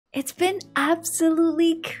It's been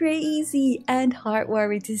absolutely crazy and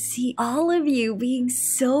heartwarming to see all of you being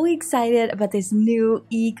so excited about this new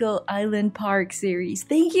Eco Island Park series.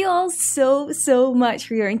 Thank you all so much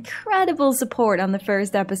for your incredible support on the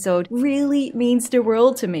first episode. Really means the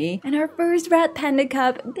world to me. And our first rat panda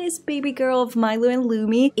cub, this baby girl of Milo and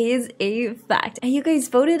Lumi, is a fact. And you guys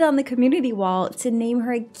voted on the community wall to name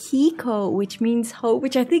her Kiko, which means hope,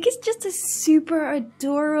 which I think is just a super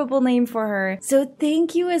adorable name for her. So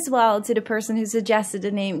thank you as well to the person who suggested the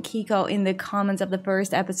name Kiko in the comments of the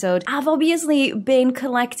first episode. I've obviously been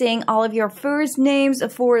collecting all of your first names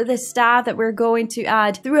for the staff that we're going to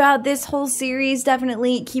add throughout this whole series.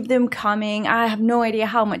 Definitely keep them coming. I have no idea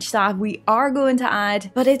how much staff we are going to add,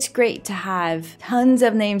 but it's great to have tons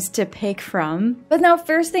of names to pick from. But now,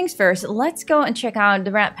 first things first, let's go and check out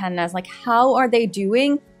the rat pandas. Like, how are they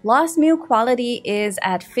doing? Last meal quality is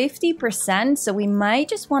at 50%, so we might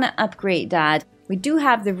just want to upgrade that. We do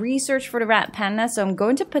have the research for the rat panda, so I'm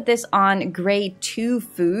going to put this on grade 2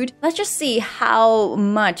 food. Let's just see how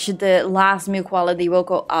much the last meal quality will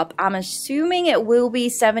go up. I'm assuming it will be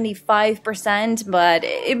 75%, but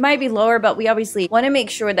it might be lower, but we obviously want to make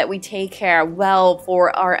sure that we take care well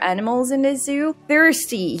for our animals in the zoo.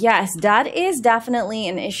 Thirsty, yes, that is definitely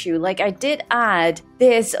an issue. Like, I did add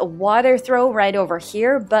this water throw right over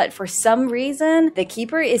here, but for some reason the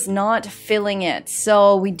keeper is not filling it,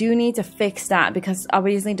 so we do need to fix that, because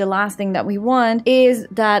obviously the last thing that we want is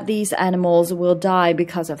that these animals will die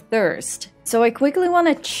because of thirst. So I quickly want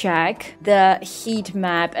to check the heat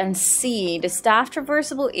map and see the staff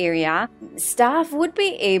traversable area. Staff would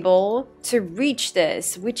be able to reach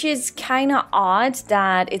this, which is kind of odd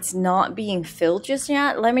that it's not being filled just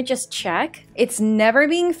yet. Let me just check. It's never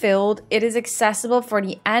being filled. It is accessible for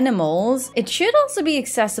the animals. It should also be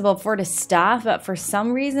accessible for the staff, but for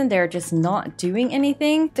some reason they're just not doing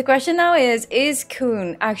anything. The question now is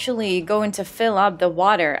Kuhn actually going to fill up the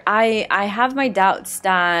water? I have my doubts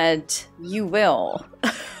that you will.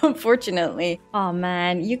 Unfortunately. Oh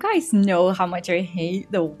man, you guys know how much I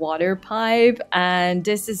hate the water pipe, and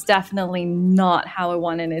this is definitely not how I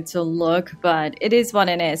wanted it to look, but it is what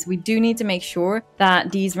it is. We do need to make sure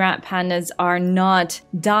that these rat pandas are not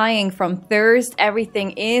dying from thirst.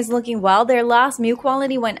 Everything is looking well. Their last meal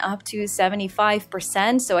quality went up to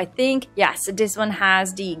 75%, so I think, yes, this one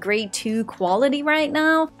has the grade 2 quality right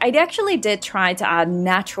now. I actually did try to add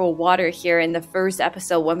natural water here in the first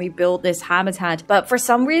episode when we built this habitat, but for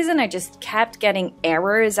some reason I just kept getting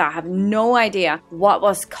errors. I have no idea what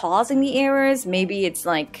was causing the errors. Maybe it's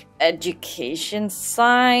like education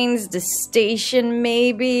signs, the station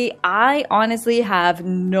maybe. I honestly have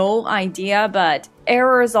no idea, but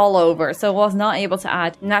errors all over, so I was not able to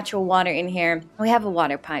add natural water in here. We have a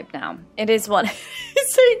water pipe now. It is what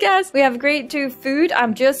so I guess we have grade 2 food.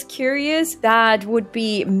 I'm just curious, that would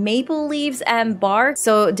be maple leaves and bark,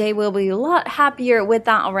 so they will be a lot happier with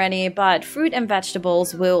that already, but fruit and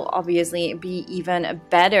vegetables will obviously be even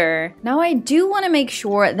better. Now I do want to make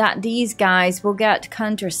sure that these guys will get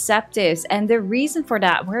contraceptives, and the reason for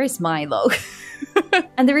that, where is Milo?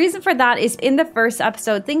 And the reason for that is in the first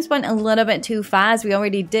episode, things went a little bit too fast. We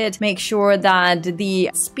already did make sure that the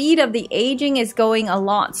speed of the aging is going a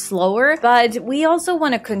lot slower, but we also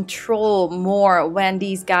want to control more when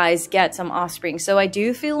these guys get some offspring. So I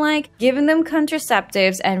do feel like giving them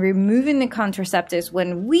contraceptives and removing the contraceptives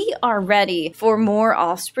when we are ready for more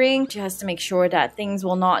offspring, just to make sure that things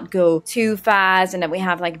will not go too fast and that we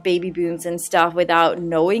have like baby booms and stuff without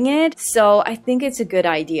knowing it. So I think it's a good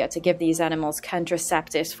idea to give these animals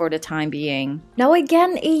contraceptives for the time being. Now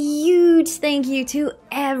again, a huge thank you to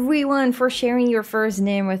everyone for sharing your first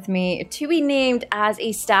name with me to be named as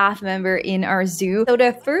a staff member in our zoo. So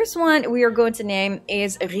the first one we are going to name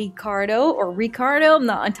is Ricardo, or Ricardo. I'm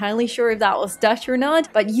not entirely sure if that was Dutch or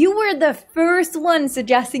not, but you were the first one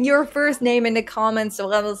suggesting your first name in the comments,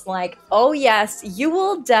 so I was like, oh yes, you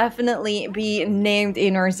will definitely be named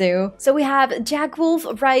in our zoo. So we have Jack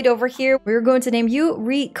Wolf right over here. We're going to name you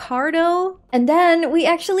Ricardo. And then we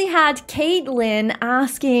actually had Caitlin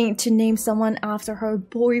asking to name someone after her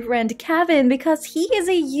boyfriend Kevin, because he is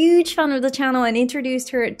a huge fan of the channel and introduced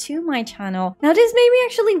her to my channel. Now this made me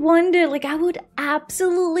actually wonder, like, I would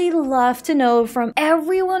absolutely love to know from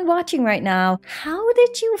everyone watching right now, how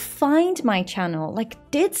did you find my channel? Like,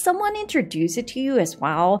 did someone introduce it to you as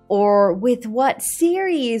well? Or with what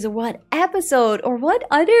series or what episode or what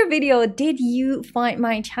other video did you find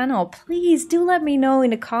my channel? Please do let me know in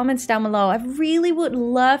the comments down below. I really would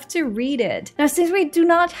love to read it. Now, since we do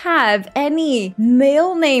not have any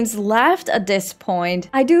male names left at this point,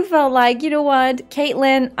 I do feel like, you know what,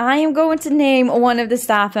 Caitlin, I am going to name one of the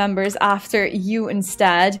staff members after you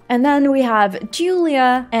instead. And then we have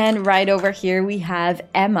Julia, and right over here we have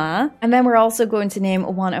Emma. And then we're also going to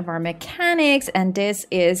name one of our mechanics, and this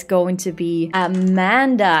is going to be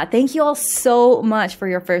Amanda. Thank you all so much for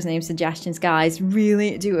your first name suggestions, guys.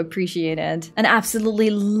 Really do appreciate it and absolutely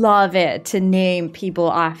love it to name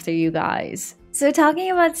people after you guys. So talking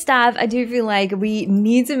about staff, I do feel like we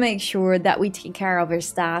need to make sure that we take care of our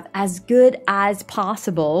staff as good as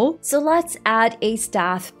possible. So let's add a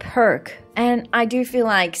staff perk. And I do feel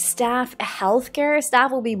like staff healthcare,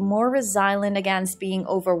 staff will be more resilient against being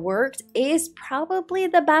overworked, is probably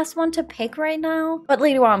the best one to pick right now. But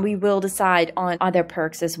later on, we will decide on other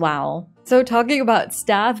perks as well. So talking about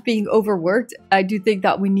staff being overworked, I do think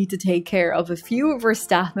that we need to take care of a few of our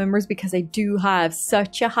staff members because they do have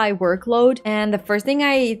such a high workload. And the first thing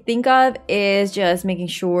I think of is just making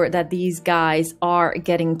sure that these guys are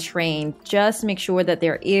getting trained. Just make sure that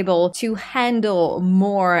they're able to handle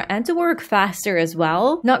more and to work faster as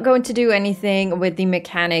well. Not going to do anything with the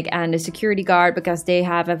mechanic and the security guard because they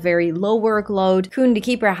have a very low workload. Kun the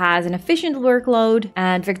keeper has an efficient workload,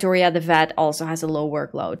 and Victoria the vet also has a low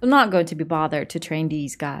workload. I'm not going to be bothered to train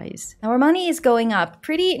these guys. Now our money is going up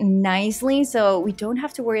pretty nicely, so we don't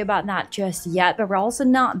have to worry about that just yet, but we're also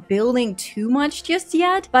not building too much just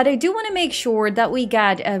yet. But I do want to make sure that we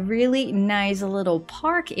get a really nice little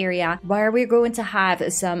park area where we're going to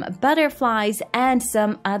have some butterflies and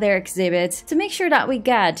some other exhibits to make sure that we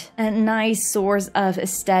get a nice source of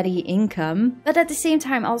steady income, but at the same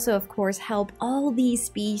time also of course help all these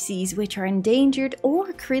species which are endangered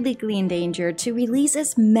or critically endangered to release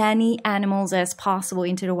as many animals as possible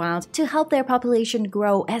into the wild to help their population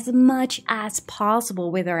grow as much as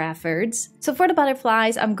possible with our efforts. So for the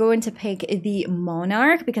butterflies, I'm going to pick the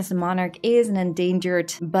monarch because the monarch is an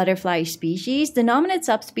endangered butterfly species. The nominate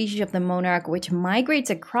subspecies of the monarch, which migrates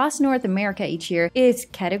across North America each year, is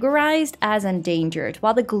categorized as endangered,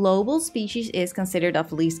 while the global species is considered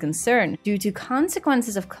of least concern. Due to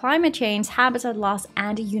consequences of climate change, habitat loss,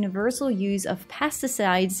 and universal use of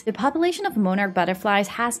pesticides, the population of monarch butterflies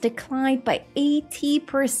has declined by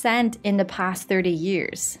 80% in the past 30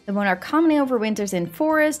 years. The monarch commonly overwinters in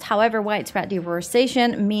forest. However, widespread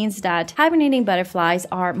deforestation means that hibernating butterflies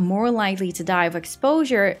are more likely to die of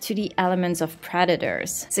exposure to the elements of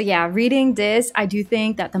predators. So yeah, reading this, I do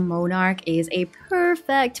think that the monarch is a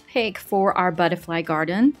perfect pick for our butterfly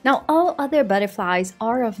garden. Now, all other butterflies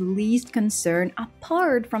are of least concern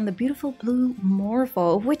apart from the beautiful blue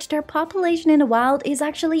morpho, of which their population in the wild is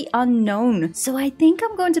actually unknown. So I think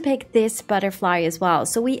I'm going to pick this butterfly as well.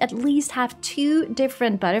 So we at least have two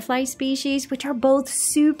different butterfly species, which are both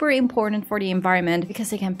super important for the environment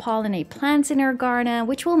because they can pollinate plants in our garden,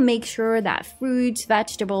 which will make sure that fruits,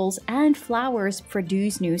 vegetables, and flowers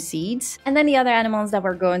produce new seeds. And then the other animals that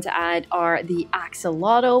we're going to add are the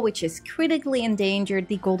axolotl, which is critically endangered,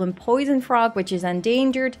 the golden poison frog, which is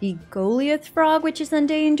endangered, the Goliath frog, which is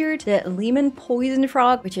endangered, the lemon poison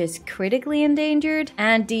frog, which is critically endangered,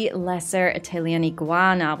 and the lesser Italian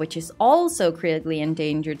iguana, which is also critically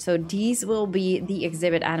endangered. So these will be the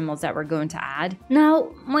exhibit animals that we're going to add.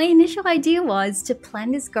 Now, my initial idea was to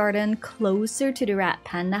plant this garden closer to the rat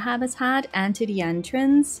panda habitat and to the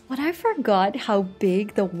entrance, but I forgot how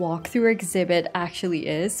big the walkthrough exhibit actually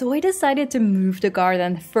is. So I decided to move the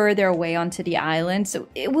garden further away onto the island. So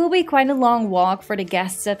it will be quite a long walk for the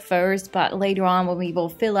guests at first, but later on when we will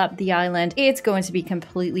fill up the island, it's going to be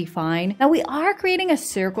completely fine. Now we are creating a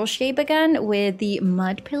circle shape again with the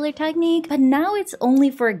mud pillar technique, but now it's only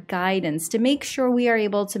for guidance to make sure we are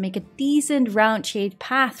able to make a decent round shaped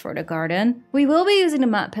path for the garden. We will be using the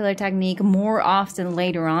mud pillar technique more often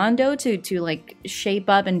later on though to like shape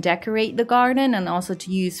up and decorate the garden and also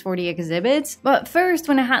to use for the exhibits. But first,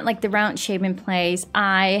 when I had like the round shape in place,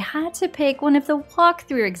 I had to pick one of the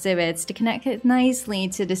walkthrough exhibits to connect it nicely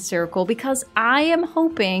to the circle because I am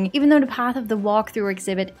hoping, even though the path of the walkthrough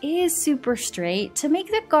exhibit is super straight, to make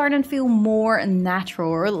the garden feel more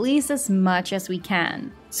natural, or at least as much as we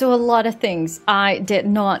can. So a lot of things I did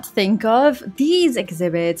not think of. These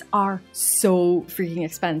exhibits are so freaking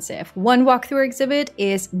expensive. One walkthrough exhibit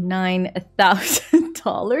is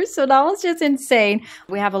 $9,000. So that was just insane.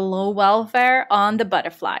 We have a low welfare on the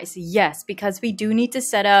butterflies. Yes, because we do need to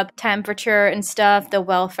set up temperature and stuff. The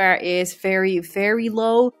welfare is very, very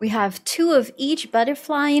low. We have 2 of each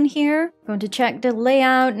butterfly in here. Going to check the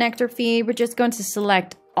layout, nectar feed. We're just going to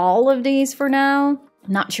select all of these for now.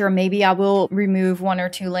 Not sure, maybe I will remove 1 or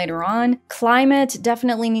 2 later on. Climate,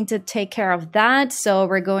 definitely need to take care of that. So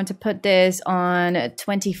we're going to put this on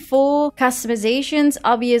 24. Customizations,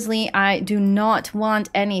 obviously I do not want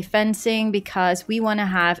any fencing because we want to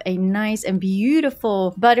have a nice and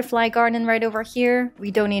beautiful butterfly garden right over here.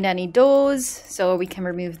 We don't need any doors, so we can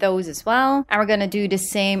remove those as well. And we're going to do the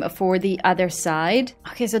same for the other side.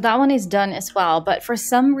 Okay, so that one is done as well. But for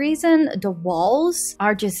some reason, the walls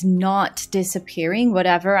are just not disappearing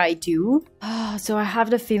whatever I do. So I have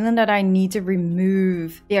the feeling that I need to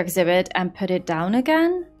remove the exhibit and put it down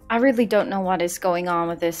again. I really don't know what is going on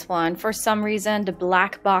with this one. For some reason, the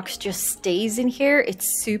black box just stays in here.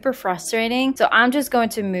 It's super frustrating. So I'm just going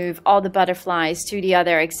to move all the butterflies to the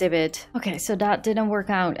other exhibit. Okay, so that didn't work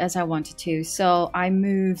out as I wanted to. So I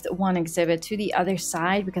moved one exhibit to the other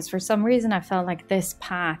side because for some reason I felt like this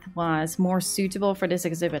path was more suitable for this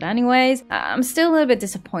exhibit anyways. I'm still a little bit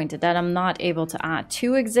disappointed that I'm not able to add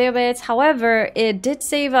 2 exhibits. However, it did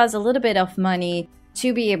save us a little bit of money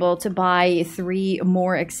to be able to buy 3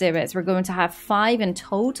 more exhibits. We're going to have 5 in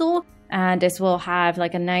total, and this will have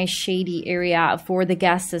like a nice shady area for the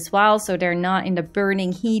guests as well, so they're not in the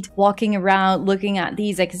burning heat walking around looking at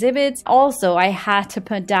these exhibits. Also, I had to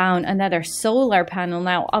put down another solar panel.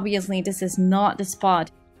 Now obviously this is not the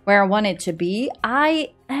spot where I want it to be.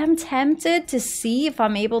 I am tempted to see if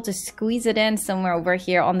I'm able to squeeze it in somewhere over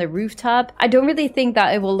here on the rooftop. I don't really think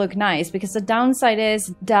that it will look nice because the downside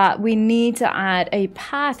is that we need to add a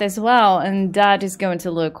path as well, and that is going to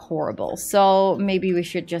look horrible. So maybe we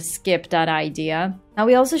should just skip that idea. Now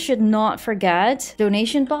we also should not forget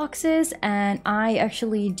donation boxes, and I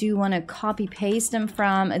actually do want to copy paste them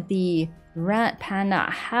from the red panda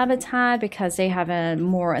habitat because they have a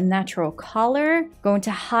more natural color. Going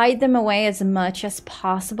to hide them away as much as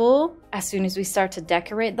possible as soon as we start to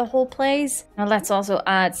decorate the whole place. Now let's also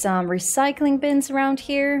add some recycling bins around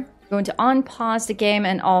here. Going to unpause the game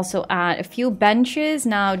and also add a few benches.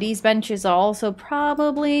 Now these benches are also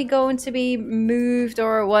probably going to be moved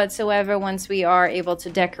or whatsoever once we are able to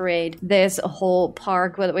decorate this whole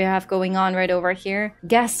park that we have going on right over here.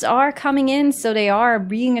 Guests are coming in, so they are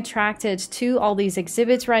being attracted to all these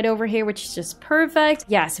exhibits right over here, which is just perfect.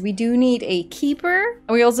 Yes, we do need a keeper.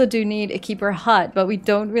 We also do need a keeper hut, but we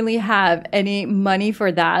don't really have any money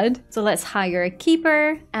for that. So let's hire a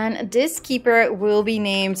keeper, and this keeper will be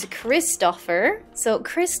named Christopher. So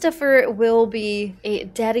Christopher will be a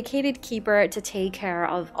dedicated keeper to take care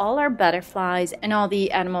of all our butterflies and all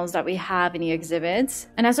the animals that we have in the exhibits.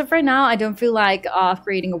 And as of right now, I don't feel like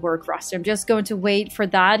creating a work roster. I'm just going to wait for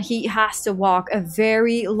that. He has to walk a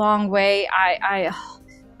very long way.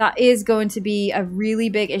 That is going to be a really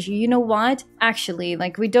big issue. You know what? Actually,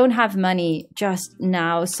 like, we don't have money just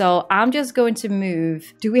now, so I'm just going to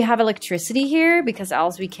move. Do we have electricity here? Because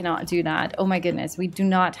else we cannot do that. Oh my goodness, we do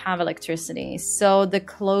not have electricity. So the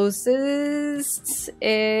closest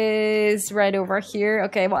is right over here.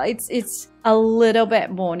 Okay, well, it's a little bit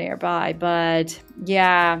more nearby, but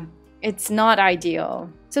yeah, it's not ideal.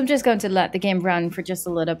 So I'm just going to let the game run for just a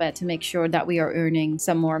little bit to make sure that we are earning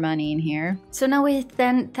some more money in here. So now with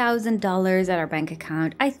 $10,000 at our bank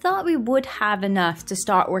account, I thought we would have enough to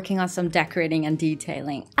start working on some decorating and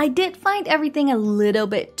detailing. I did find everything a little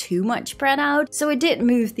bit too much spread out, so I did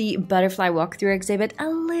move the butterfly walkthrough exhibit a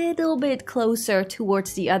little bit closer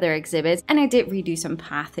towards the other exhibits, and I did redo some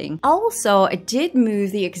pathing. Also, I did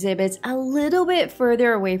move the exhibits a little bit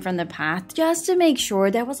further away from the path just to make sure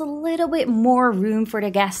there was a little bit more room for the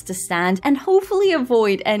guests to stand and hopefully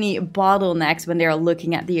avoid any bottlenecks when they're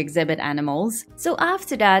looking at the exhibit animals. So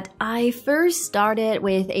after that, I first started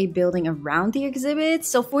with a building around the exhibit.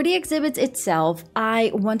 So for the exhibits itself,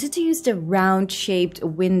 I wanted to use the round shaped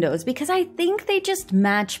windows because I think they just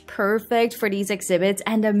match perfect for these exhibits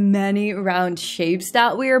and the many round shapes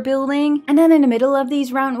that we are building. And then in the middle of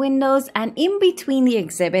these round windows and in between the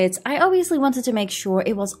exhibits, I obviously wanted to make sure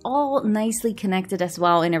it was all nicely connected as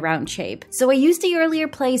well in a round shape. So I used the earlier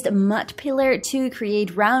placed mud pillar to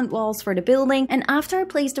create round walls for the building, and after I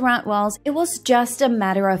placed the round walls, it was just a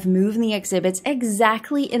matter of moving the exhibits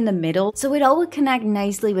exactly in the middle so it all would connect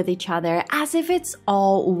nicely with each other as if it's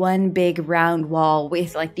all one big round wall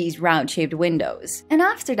with like these round shaped windows. And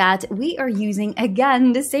after that, we are using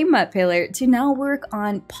again the same mud pillar to now work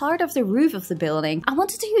on part of the roof of the building. I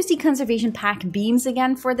wanted to use the conservation pack beams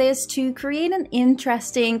again for this to create an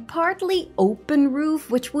interesting partly open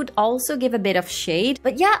roof, which would also give a bit of shade.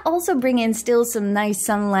 but yeah, also bring in still some nice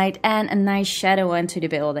sunlight and a nice shadow onto the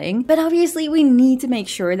building. But obviously we need to make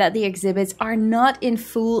sure that the exhibits are not in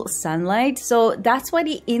full sunlight, so that's why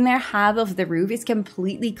the inner half of the roof is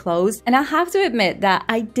completely closed. And I have to admit that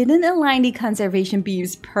I didn't align the conservation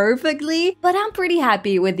beams perfectly, but I'm pretty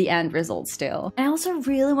happy with the end result still. I also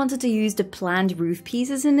really wanted to use the planned roof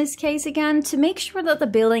pieces in this case again to make sure that the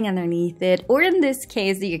building underneath it, or in this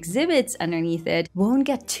case the exhibits underneath it, won't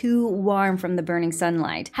get too warm from the burning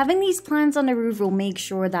sunlight. Having these plants on the roof will make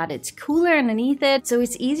sure that it's cooler underneath it, so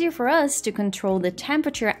it's easier for us to control the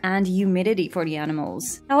temperature and humidity for the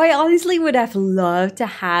animals. Now I honestly would have loved to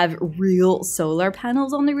have real solar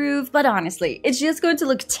panels on the roof, but honestly, it's just going to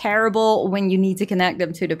look terrible when you need to connect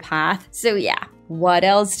them to the path. So yeah, what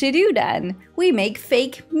else to do then? We make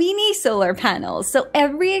fake mini solar panels. So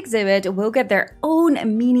every exhibit will get their own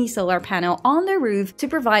mini solar panel on the roof to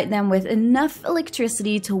provide them with enough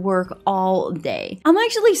electricity to work all day. I'm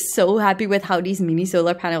actually so happy with how these mini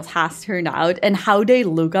solar panels has turned out and how they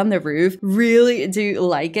look on the roof. Really do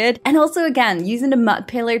like it. And also again, using the mud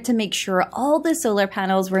pillar to make sure all the solar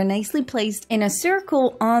panels were nicely placed in a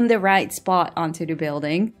circle on the right spot onto the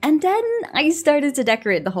building. And then I started to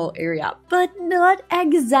decorate the whole area, but not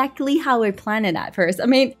exactly how I planned it at first. I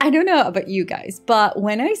mean, I don't know about you guys, but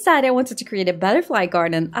when I said I wanted to create a butterfly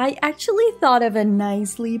garden, I actually thought of a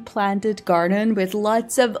nicely planted garden with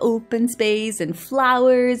lots of open space and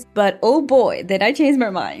flowers, but oh boy, did I change my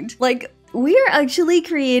mind. Like, we are actually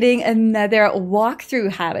creating another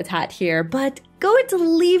walkthrough habitat here, but going to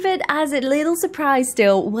leave it as a little surprise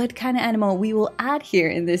still what kind of animal we will add here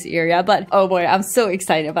in this area. But oh boy, I'm so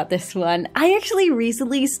excited about this one. I actually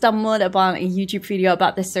recently stumbled upon a YouTube video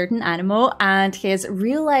about this certain animal and his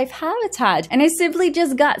real life habitat, and I simply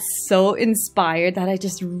just got so inspired that I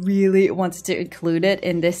just really wanted to include it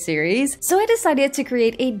in this series. So I decided to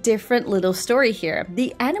create a different little story here.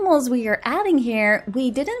 The animals we are adding here, we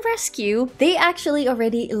didn't rescue. They actually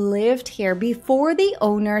already lived here before the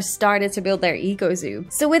owners started to build their eco-zoo.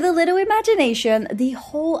 So with a little imagination, the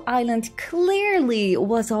whole island clearly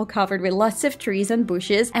was all covered with lots of trees and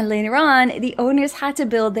bushes, and later on, the owners had to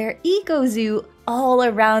build their eco-zoo all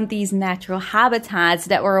around these natural habitats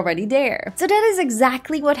that were already there. So that is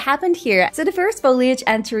exactly what happened here. So the first foliage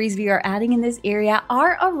and trees we are adding in this area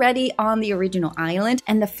are already on the original island,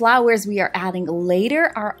 and the flowers we are adding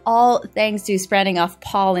later are all thanks to spreading off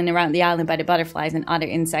pollen around the island by the butterflies and other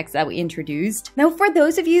insects that we introduced. Now, for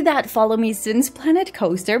those of you that follow me since Planet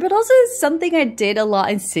Coaster, but also something I did a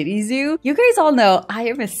lot in City Zoo, you guys all know I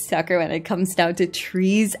am a sucker when it comes down to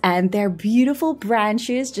trees and their beautiful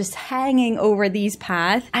branches just hanging over these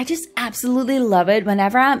paths. I just absolutely love it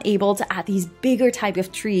whenever I'm able to add these bigger type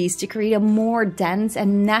of trees to create a more dense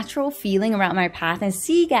and natural feeling around my path and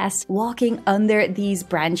see guests walking under these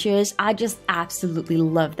branches. I just absolutely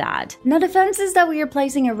love that. Now, the fences that we are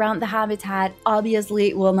placing around the habitat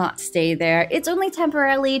obviously will not stay there. It's only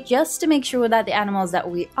temporarily just to make sure that the animals that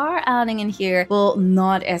we are adding in here will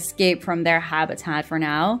not escape from their habitat for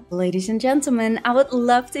now. Ladies and gentlemen, I would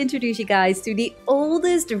love to introduce you guys to the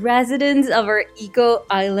oldest residents of our Eco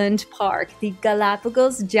Island Park, the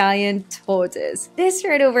Galapagos giant tortoise. This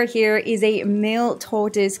right over here is a male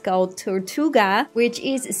tortoise called Tortuga, which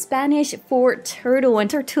is Spanish for turtle,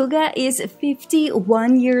 and Tortuga is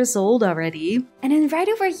 51 years old already. And then right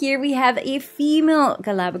over here we have a female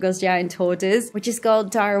Galapagos giant tortoise, which is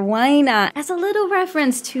called Darwina, as a little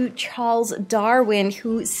reference to Charles Darwin,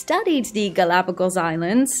 who studied the Galapagos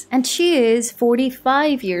Islands, and she is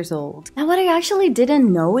 45 years old. Now, what I actually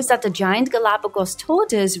didn't know is that the giant Galapagos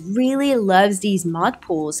tortoise really loves these mud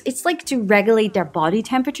pools. It's like to regulate their body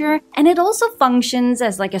temperature, and it also functions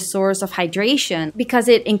as like a source of hydration because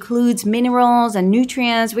it includes minerals and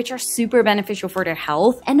nutrients which are super beneficial for their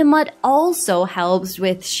health. And the mud also helps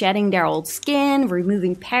with shedding their old skin,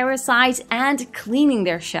 removing parasites, and cleaning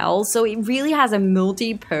their shells, so it really has a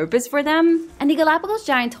multi-purpose for them. And the Galapagos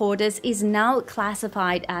giant tortoise is now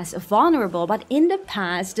classified as vulnerable, but in the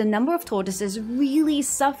past the number of tortoises really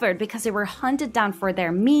suffered because they were hunted down for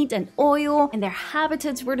their meat and oil, and their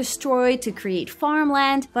habitats were destroyed to create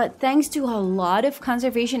farmland. But thanks to a lot of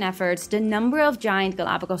conservation efforts, the number of giant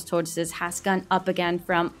Galapagos tortoises has gone up again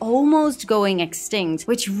from almost going extinct,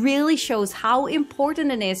 which really shows how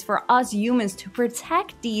important it is for us humans to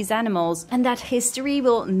protect these animals and that history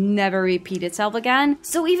will never repeat itself again.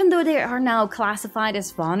 So even though they are now classified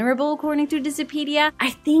as vulnerable according to Wikipedia,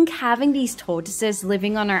 I think having these tortoises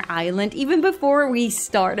living on our island even before we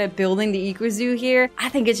started building the eco-zoo here, I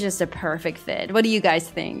think it's just a perfect fit. What do you guys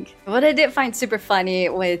think? What I did find super funny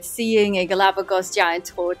with seeing a Galapagos giant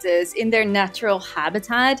tortoise in their natural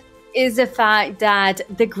habitat is the fact that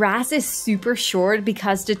the grass is super short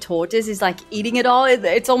because the tortoise is like eating it all.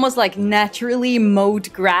 It's almost like naturally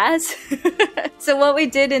mowed grass. So what we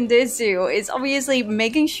did in this zoo is obviously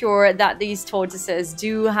making sure that these tortoises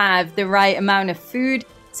do have the right amount of food.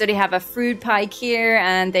 So they have a fruit pike here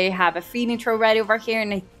and they have a feeding trough right over here.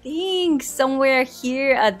 And I think somewhere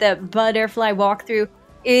here at the butterfly walkthrough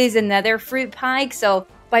is another fruit pike. So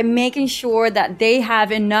by making sure that they have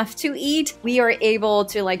enough to eat, we are able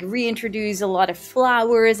to like reintroduce a lot of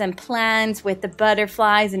flowers and plants with the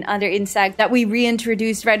butterflies and other insects that we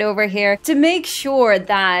reintroduced right over here to make sure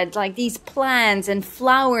that like these plants and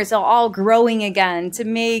flowers are all growing again to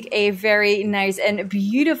make a very nice and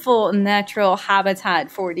beautiful natural habitat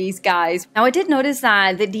for these guys. Now I did notice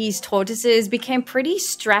that these tortoises became pretty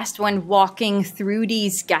stressed when walking through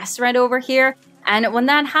these guests right over here. And when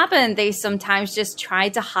that happened, they sometimes just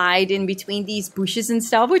tried to hide in between these bushes and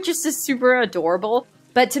stuff, which is just super adorable.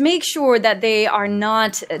 But to make sure that they are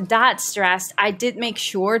not that stressed, I did make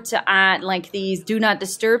sure to add like these do not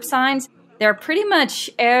disturb signs. They're pretty much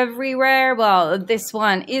everywhere. Well, this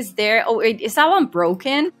one is there. Oh, wait, is that one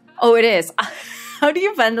broken? Oh, it is. How do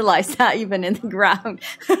you vandalize that even in the ground?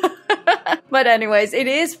 But anyways, it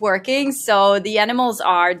is working. So the animals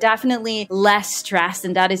are definitely less stressed,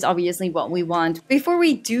 and that is obviously what we want. Before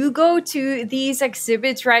we do go to these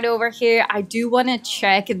exhibits right over here, I do want to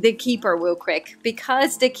check the keeper real quick,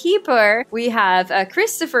 because the keeper, we have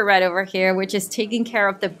Christopher right over here, which is taking care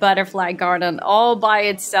of the butterfly garden all by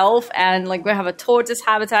itself. And like we have a tortoise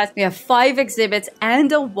habitat, we have 5 exhibits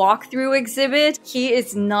and a walkthrough exhibit. He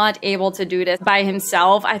is not able to do this by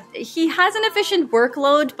himself. He has an efficient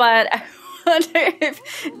workload, but I wonder if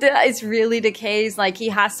that is really the case. Like he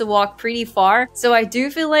has to walk pretty far. So I do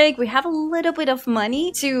feel like we have a little bit of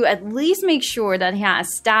money to at least make sure that he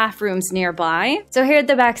has staff rooms nearby. So here at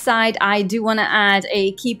the back side, I do want to add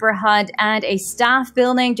a keeper hut and a staff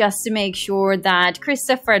building just to make sure that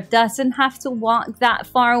Christopher doesn't have to walk that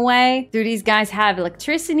far away. Do these guys have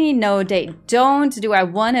electricity? No, they don't. Do I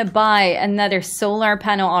want to buy another solar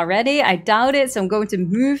panel already? I doubt it. So I'm going to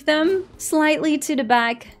move them slightly to the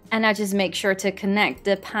back. And I just make sure to connect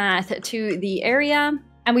the path to the area.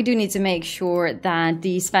 And we do need to make sure that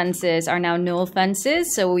these fences are now null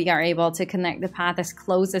fences, so we are able to connect the path as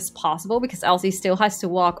close as possible, because Elsie still has to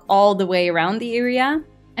walk all the way around the area.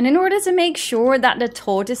 And in order to make sure that the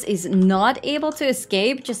tortoise is not able to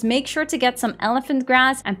escape, just make sure to get some elephant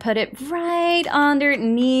grass and put it right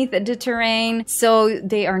underneath the terrain so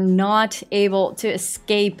they are not able to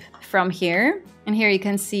escape from here. And here you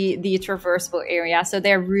can see the traversable area, so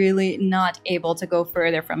they're really not able to go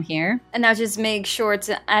further from here. And now just make sure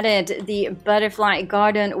to edit the butterfly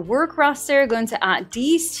garden work roster. Going to add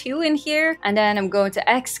these 2 in here, and then I'm going to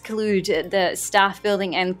exclude the staff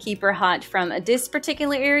building and keeper hut from this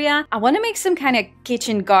particular area. I want to make some kind of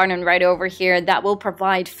kitchen garden right over here that will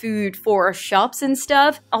provide food for shops and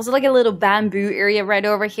stuff. Also like a little bamboo area right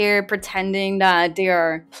over here, pretending that they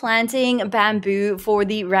are planting bamboo for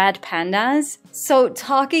the red pandas. So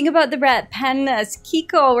talking about the red pandas,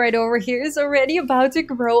 Kiko right over here is already about to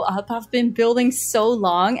grow up. I've been building so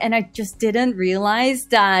long and I just didn't realize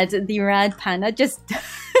that the red panda just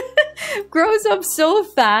grows up so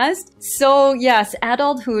fast. So yes,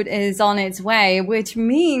 adulthood is on its way, which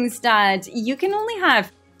means that you can only have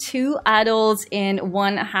 2 adults in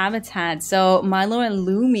one habitat. So Milo and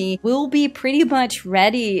Lumi will be pretty much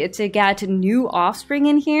ready to get new offspring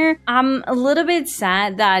in here. I'm a little bit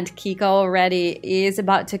sad that Kiko already is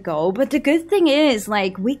about to go, but the good thing is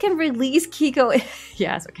like we can release Kiko.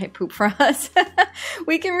 Yes, okay, poop for us.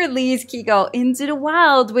 We can release Kiko into the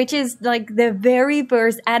wild, which is like the very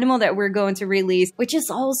first animal that we're going to release, which is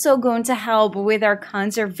also going to help with our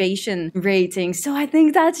conservation rating. So I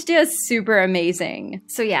think that's just super amazing.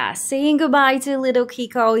 So yeah, saying goodbye to little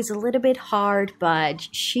Kiko is a little bit hard, but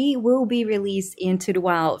she will be released into the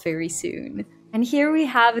wild very soon. And here we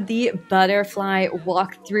have the butterfly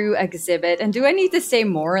walkthrough exhibit. And do I need to say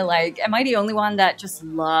more? Like, am I the only one that just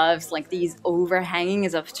loves like these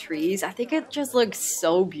overhangings of trees? I think it just looks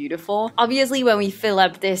so beautiful. Obviously, when we fill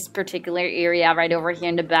up this particular area right over here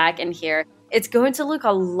in the back and here, it's going to look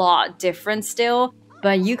a lot different still.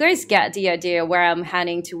 But you guys get the idea where I'm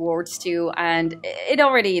heading towards to, and it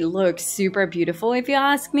already looks super beautiful if you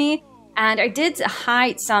ask me. And I did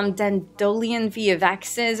hide some Dandelion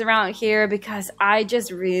VFXs around here because I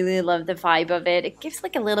just really love the vibe of it. It gives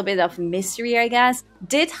like a little bit of mystery, I guess.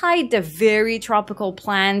 Did hide the very tropical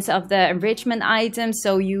plants of the enrichment items,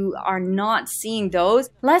 so you are not seeing those.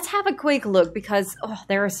 Let's have a quick look because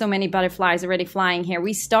there are so many butterflies already flying here.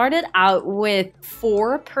 We started out with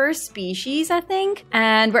 4 per species, I think.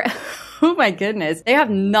 And we're... Oh my goodness, they have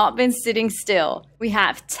not been sitting still. We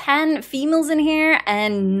have 10 females in here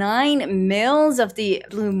and 9 males of the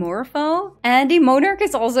Blue Morpho. And the Monarch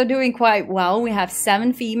is also doing quite well. We have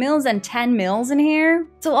 7 females and 10 males in here.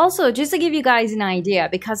 So also, just to give you guys an idea,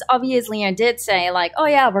 because obviously I did say like, oh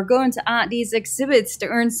yeah, we're going to add these exhibits to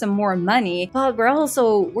earn some more money, but we're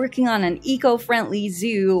also working on an eco-friendly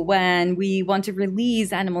zoo when we want to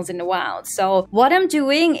release animals in the wild. So what I'm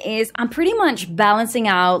doing is I'm pretty much balancing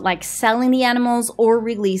out like selling the animals or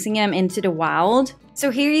releasing them into the wild. So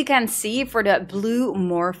here you can see for the Blue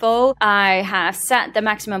Morpho, I have set the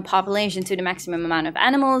maximum population to the maximum amount of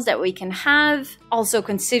animals that we can have. Also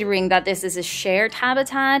considering that this is a shared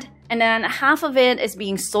habitat. And then half of it is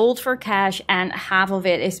being sold for cash and half of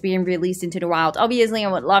it is being released into the wild. Obviously, I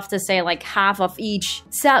would love to say like half of each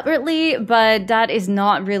separately, but that is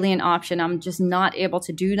not really an option. I'm just not able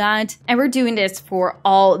to do that. And we're doing this for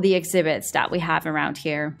all the exhibits that we have around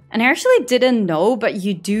here. And I actually didn't know, but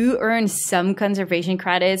you do earn some conservation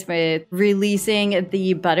credits with releasing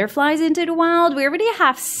the butterflies into the wild. We already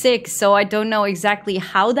have 6, so I don't know exactly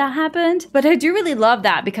how that happened. But I do really love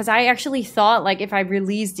that because I actually thought like if I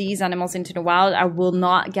release these animals into the wild, I will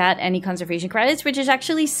not get any conservation credits, which is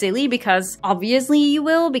actually silly because obviously you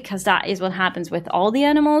will, because that is what happens with all the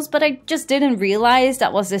animals, but I just didn't realize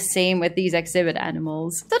that was the same with these exhibit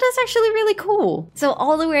animals. So that's actually really cool. So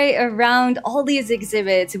all the way around all these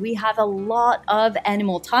exhibits, we have a lot of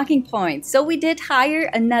animal talking points. So we did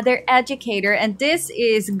hire another educator, and this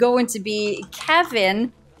is going to be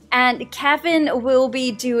Kevin. And Kevin will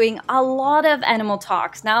be doing a lot of animal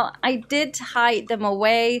talks. Now, I did hide them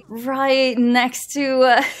away right next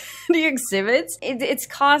to the exhibits. It's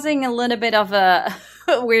causing a little bit of a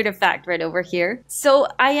weird effect right over here. So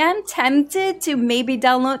I am tempted to maybe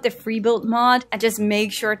download the free build mod and just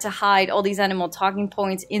make sure to hide all these animal talking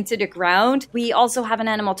points into the ground. We also have an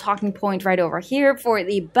animal talking point right over here for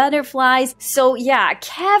the butterflies. So yeah,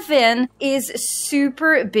 Kevin is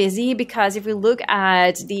super busy because if we look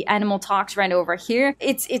at the animal talks right over here,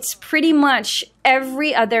 it's pretty much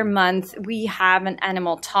every other month we have an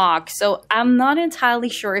animal talk. So I'm not entirely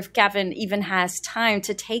sure if Kevin even has time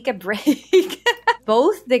to take a break.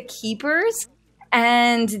 Both the keepers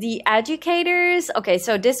and the educators. Okay,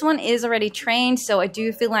 so this one is already trained, so I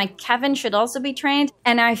do feel like Kevin should also be trained.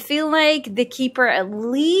 And I feel like the keeper, at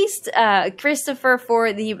least Christopher,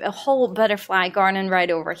 for the whole butterfly garden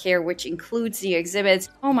right over here, which includes the exhibits.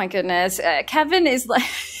 Oh my goodness, Kevin is like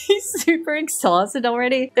super exhausted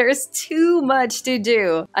already. There's too much to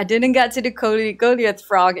do. I didn't get to the Goliath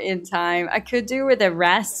frog in time. I could do with a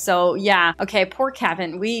rest, so yeah. Okay, poor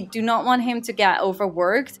Kevin. We do not want him to get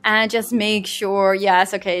overworked, and just make sure.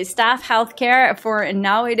 Yes, okay, staff healthcare for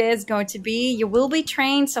now it is going to be. You will be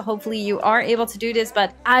trained, so hopefully you are able to do this,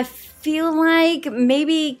 but I feel like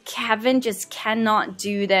maybe Kevin just cannot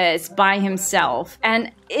do this by himself.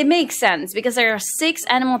 And it makes sense because there are 6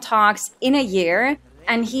 animal talks in a year,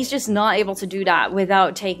 and he's just not able to do that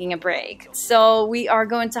without taking a break. So we are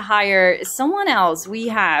going to hire someone else. We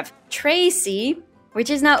have Tracy, which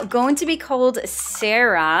is now going to be called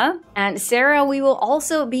Sarah. And Sarah, we will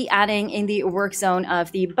also be adding in the work zone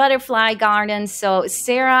of the butterfly garden. So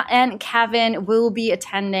Sarah and Kevin will be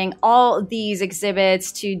attending all these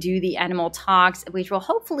exhibits to do the animal talks, which will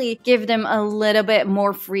hopefully give them a little bit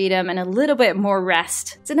more freedom and a little bit more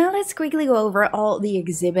rest. So now let's quickly go over all the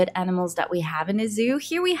exhibit animals that we have in the zoo.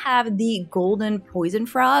 Here we have the golden poison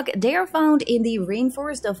frog. They are found in the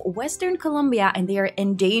rainforest of Western Colombia, and they are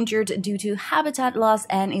endangered due to habitat loss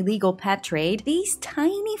and illegal pet trade. These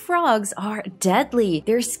tiny frogs are deadly.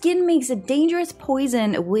 Their skin makes a dangerous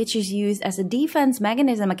poison which is used as a defense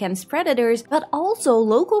mechanism against predators, but also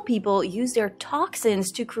local people use their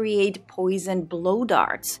toxins to create poison blow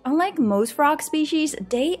darts. Unlike most frog species,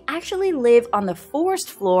 they actually live on the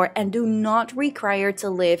forest floor and do not require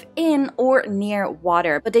to live in or near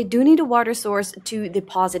water, but they do need a water source to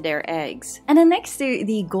deposit their eggs. And then next to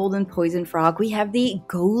the golden poison frog, we have the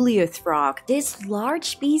Goliath frog. This large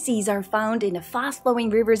species are found in the fast-flowing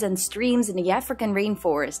rivers and streams in the African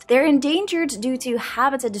rainforest. They're endangered due to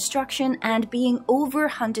habitat destruction and being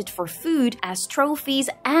over-hunted for food, as trophies,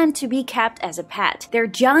 and to be kept as a pet. They're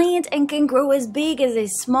giant and can grow as big as a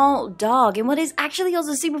small dog, and what is actually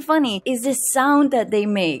also super funny is the sound that they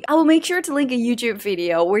make. I will make sure to link a YouTube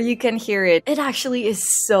video where you can hear it. It actually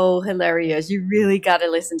is so hilarious. You really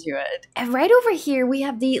gotta listen to it. And right over here we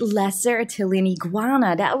have the lesser Attilian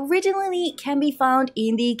iguana that originally can be found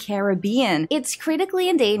in the Caribbean. It's critically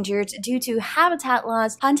endangered due to habitat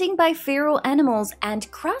loss, hunting by feral animals,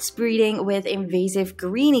 and crossbreeding with invasive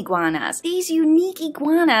green iguanas. These unique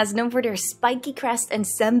iguanas, known for their spiky crest and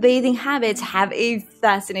sunbathing habits, have a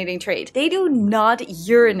fascinating trait. They do not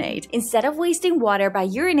urinate. Instead of wasting water by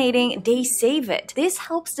urinating, they save it. This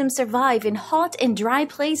helps them survive in hot and dry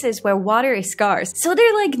places where water is scarce. So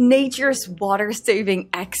they're like nature's water-saving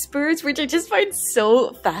experts, which I just find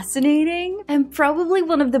so fascinating. And probably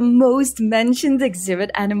one of the most mentioned exhibit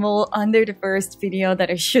animal under the first video that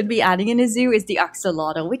I should be adding in a zoo is the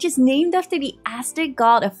axolotl, which is named after the Aztec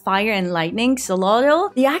god of fire and lightning,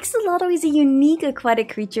 Xolotl. The axolotl is a unique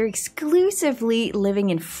aquatic creature exclusively living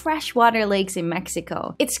in freshwater lakes in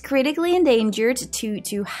Mexico. It's critically endangered due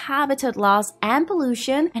to habitat loss and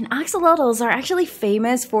pollution, and axolotls are actually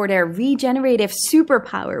famous for their regenerative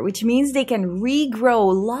superpower, which means they can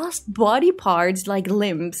regrow lost body parts like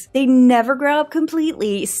limbs. They never grow up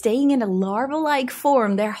completely, staying in a larval-like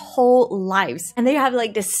form their whole lives. And they have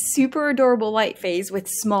like this super adorable white face with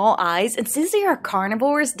small eyes, and since they are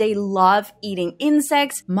carnivores, they love eating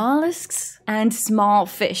insects, mollusks, and small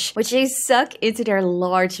fish, which they suck into their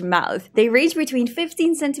large mouth. They range between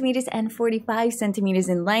 15 centimeters and 45 centimeters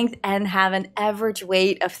in length and have an average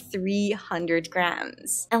weight of 300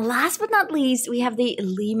 grams. And last but not least, we have the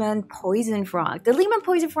lemon poison frog. The lemon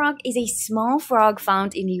poison frog is a small frog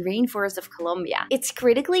found in the rainforest of Colombia. It's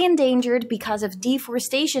critically endangered because of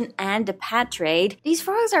deforestation and the pet trade. These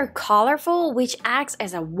frogs are colorful, which acts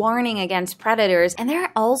as a warning against predators, and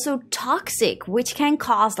they're also toxic, which can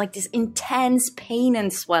cause like this intense pain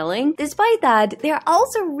and swelling. Despite that, they're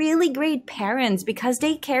also really great parents because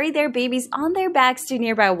they carry their babies on their backs to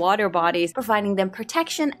nearby water bodies, providing them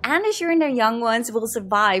protection and assuring their young ones will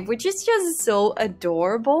survive, which is just so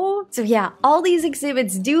adorable. So yeah, all these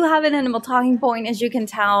exhibits do have an animal talking point, as you can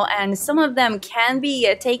tell, and some of them can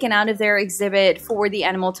be taken out of their exhibit for the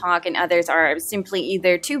animal talk, and others are simply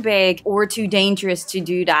either too big or too dangerous to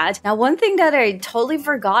do that. Now, one thing that I totally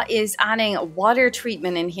forgot is adding water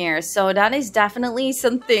treatment in here, so that is definitely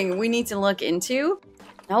something we need to look into.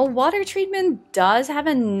 Now, water treatment does have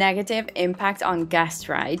a negative impact on guests,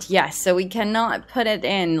 right? Yes, so we cannot put it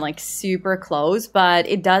in like super close, but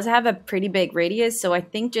it does have a pretty big radius, so I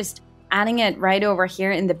think just adding it right over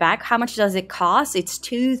here in the back. How much does it cost? It's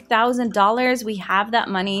 $2,000. We have that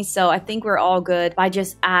money, so I think we're all good by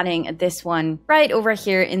just adding this one right over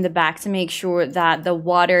here in the back to make sure that the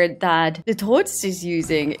water that the tortoise is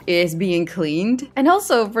using is being cleaned. And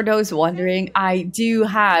also, for those wondering, I do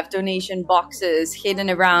have donation boxes hidden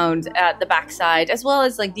around at the backside, as well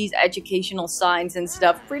as like these educational signs and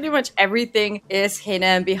stuff. Pretty much everything is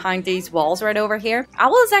hidden behind these walls right over here. I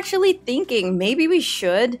was actually thinking maybe we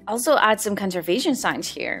should also add some conservation signs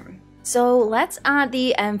here. So let's add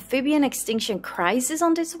the amphibian extinction crisis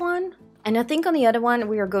on this one. And I think on the other one,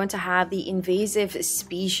 we are going to have the invasive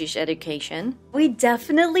species education. We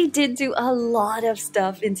definitely did do a lot of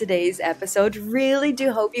stuff in today's episode. Really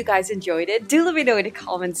do hope you guys enjoyed it. Do let me know in the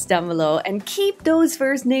comments down below. And keep those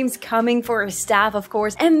first names coming for our staff, of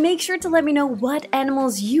course. And make sure to let me know what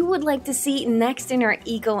animals you would like to see next in our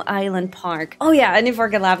Eco Island Park. Oh yeah, and if our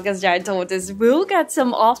Galapagos giant tortoise will get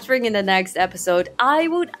some offspring in the next episode, I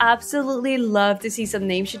would absolutely love to see some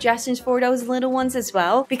name suggestions for those little ones as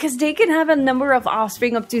well, because they can have a number of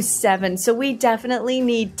offspring up to 7, so we definitely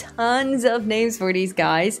need tons of names for these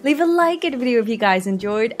guys. Leave a like at the video if you guys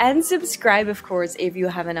enjoyed, and subscribe, of course, if you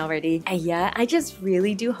haven't already. And yeah, I just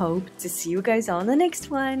really do hope to see you guys on the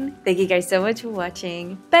next one. Thank you guys so much for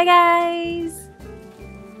watching. Bye guys!